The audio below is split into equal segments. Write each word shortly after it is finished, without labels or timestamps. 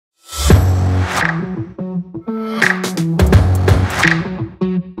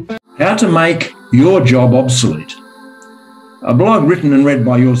How to make your job obsolete. A blog written and read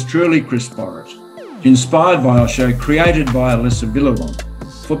by yours truly, Chris Borrett. Inspired by Osho, created by Alesah Villalon.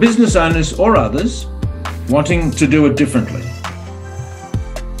 For business owners or others wanting to do it differently.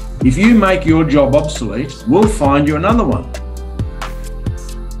 If you make your job obsolete, we'll find you another one.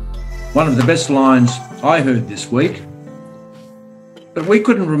 One of the best lines I heard this week, but we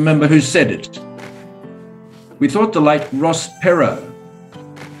couldn't remember who said it. We thought the late Ross Perot.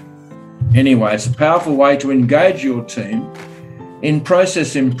 Anyway, it's a powerful way to engage your team in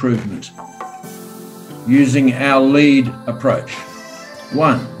process improvement using our lead approach.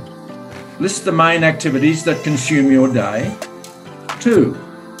 1. List the main activities that consume your day. 2.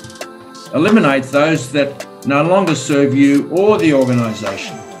 Eliminate those that no longer serve you or the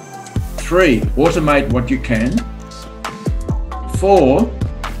organisation. 3. Automate what you can. 4.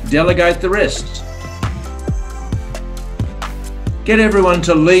 Delegate the rest. Get everyone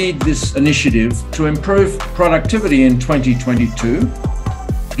to lead this initiative to improve productivity in 2022,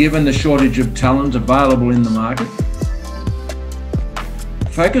 given the shortage of talent available in the market.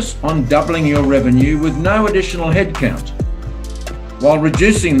 Focus on doubling your revenue with no additional headcount, while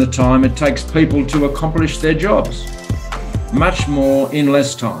reducing the time it takes people to accomplish their jobs. Much more in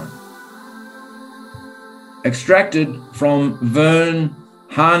less time. Extracted from Verne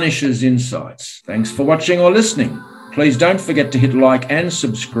Harnish's insights. Thanks for watching or listening. Please don't forget to hit like and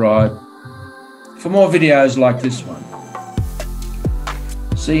subscribe for more videos like this one.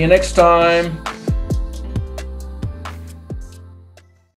 See you next time.